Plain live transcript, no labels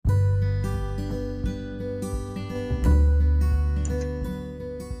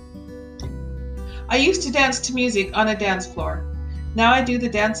I used to dance to music on a dance floor. Now I do the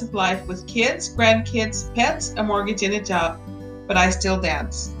dance of life with kids, grandkids, pets, a mortgage, and a job. But I still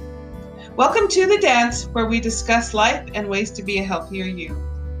dance. Welcome to The Dance, where we discuss life and ways to be a healthier you.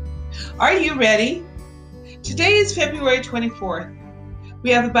 Are you ready? Today is February 24th.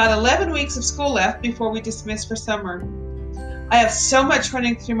 We have about 11 weeks of school left before we dismiss for summer. I have so much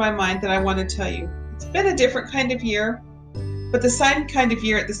running through my mind that I want to tell you. It's been a different kind of year, but the same kind of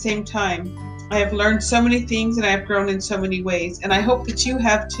year at the same time. I have learned so many things and I have grown in so many ways, and I hope that you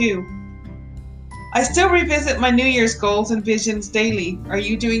have too. I still revisit my New Year's goals and visions daily. Are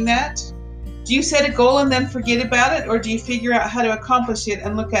you doing that? Do you set a goal and then forget about it, or do you figure out how to accomplish it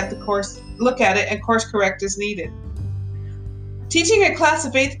and look at it and course correct as needed? Teaching a class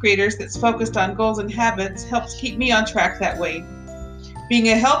of 8th graders that's focused on goals and habits helps keep me on track that way. Being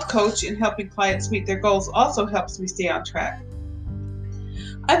a health coach and helping clients meet their goals also helps me stay on track.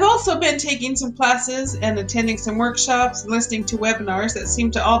 I've also been taking some classes and attending some workshops and listening to webinars that seem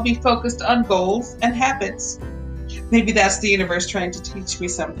to all be focused on goals and habits. Maybe that's the universe trying to teach me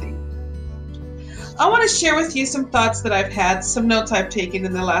something. I want to share with you some thoughts that I've had, some notes I've taken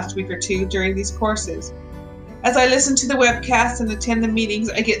in the last week or two during these courses. As I listen to the webcasts and attend the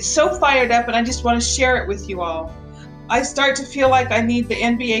meetings, I get so fired up and I just want to share it with you all. I start to feel like I need the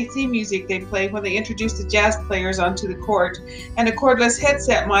NBA theme music they play when they introduce the jazz players onto the court and a cordless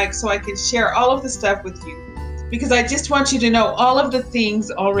headset mic so I can share all of the stuff with you, because I just want you to know all of the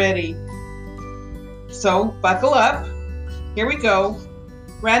things already. So buckle up. Here we go.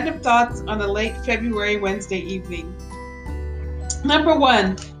 Random thoughts on a late February Wednesday evening. Number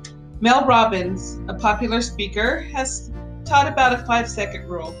 1, Mel Robbins, a popular speaker, has taught about a 5-second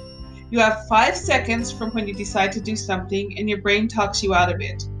rule. You have 5 seconds from when you decide to do something and your brain talks you out of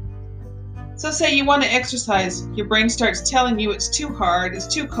it. So say you want to exercise, your brain starts telling you it's too hard, it's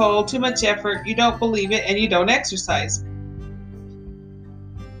too cold, too much effort, you don't believe it, and you don't exercise.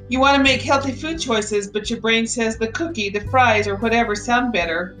 You want to make healthy food choices, but your brain says the cookie, the fries, or whatever sound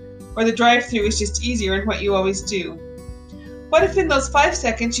better, or the drive-thru is just easier and what you always do. What if in those 5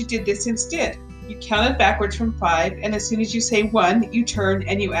 seconds you did this instead? You counted backwards from 5, and as soon as you say 1, you turn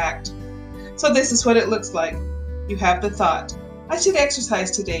and you act. So this is what it looks like. You have the thought, I should exercise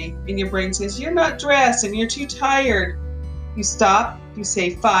today, and your brain says, you're not dressed and you're too tired. You stop, you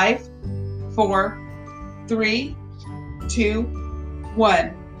say 5, 4, 3, 2, 1.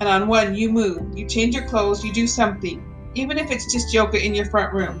 And on 1, you move, you change your clothes, you do something, even if it's just yoga in your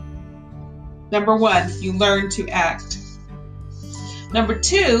front room. Number 1, you learn to act. Number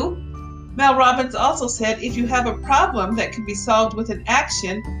 2, Mel Robbins also said, if you have a problem that can be solved with an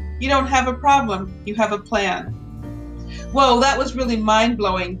action, you don't have a problem, you have a plan. Whoa, that was really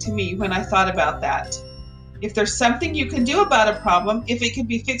mind-blowing to me when I thought about that. If there's something you can do about a problem, if it can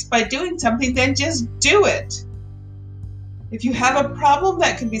be fixed by doing something, then just do it. If you have a problem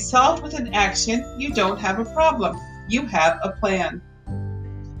that can be solved with an action, you don't have a problem. You have a plan.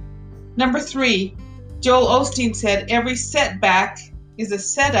 Number 3, Joel Osteen said, every setback is a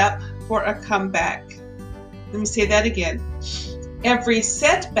setup for a comeback. Let me say that again. Every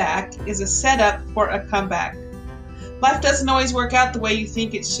setback is a setup for a comeback. Life doesn't always work out the way you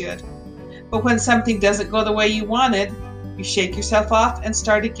think it should. But when something doesn't go the way you wanted, you shake yourself off and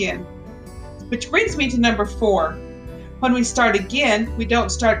start again. Which brings me to number 4. When we start again, we don't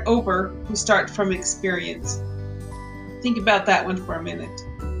start over, we start from experience. Think about that one for a minute.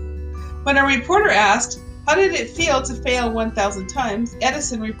 When a reporter asked, how did it feel to fail 1,000 times?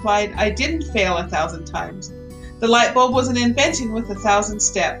 Edison replied, I didn't fail 1,000 times. The light bulb was an invention with 1,000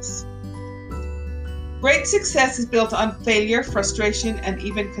 steps. Great success is built on failure, frustration, and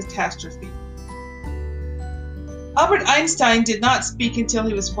even catastrophe. Albert Einstein did not speak until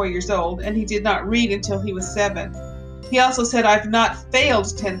he was 4 years old, and he did not read until he was 7. He also said, I've not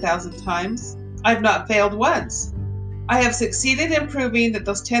failed 10,000 times. I've not failed once. I have succeeded in proving that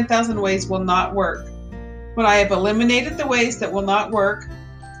those 10,000 ways will not work. When I have eliminated the ways that will not work,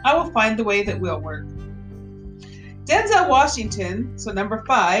 I will find the way that will work. Denzel Washington, so number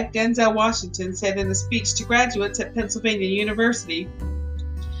 5, Denzel Washington said in a speech to graduates at Pennsylvania University,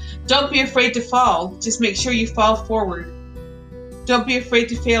 don't be afraid to fall, just make sure you fall forward. Don't be afraid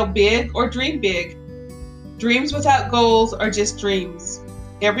to fail big or dream big. Dreams without goals are just dreams.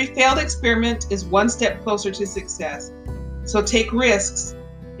 Every failed experiment is one step closer to success. So take risks.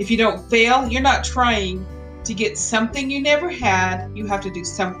 If you don't fail, you're not trying. To get something you never had, you have to do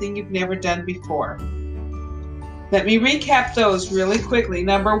something you've never done before. Let me recap those really quickly.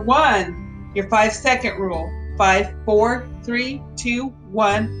 Number 1, your 5-second rule. 5, 4, 3, 2,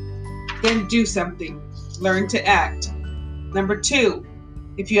 1. Then do something. Learn to act. Number 2,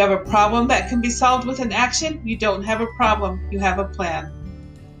 If you have a problem that can be solved with an action, you don't have a problem, you have a plan.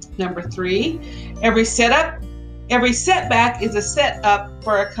 Number 3, every setback is a setup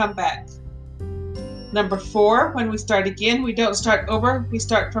for a comeback. Number 4, when we start again, we don't start over, we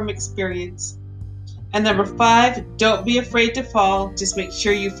start from experience. And number 5, don't be afraid to fall, just make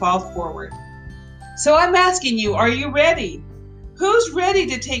sure you fall forward. So I'm asking you, are you ready? Who's ready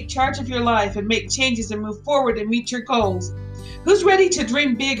to take charge of your life and make changes and move forward and meet your goals? Who's ready to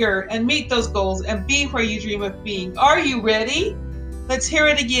dream bigger and meet those goals and be where you dream of being? Are you ready? Let's hear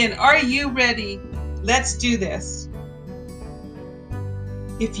it again. Are you ready? Let's do this.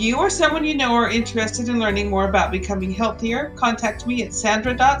 If you or someone you know are interested in learning more about becoming healthier, contact me at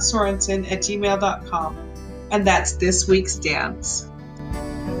sandra.sorensen@gmail.com. And that's this week's dance.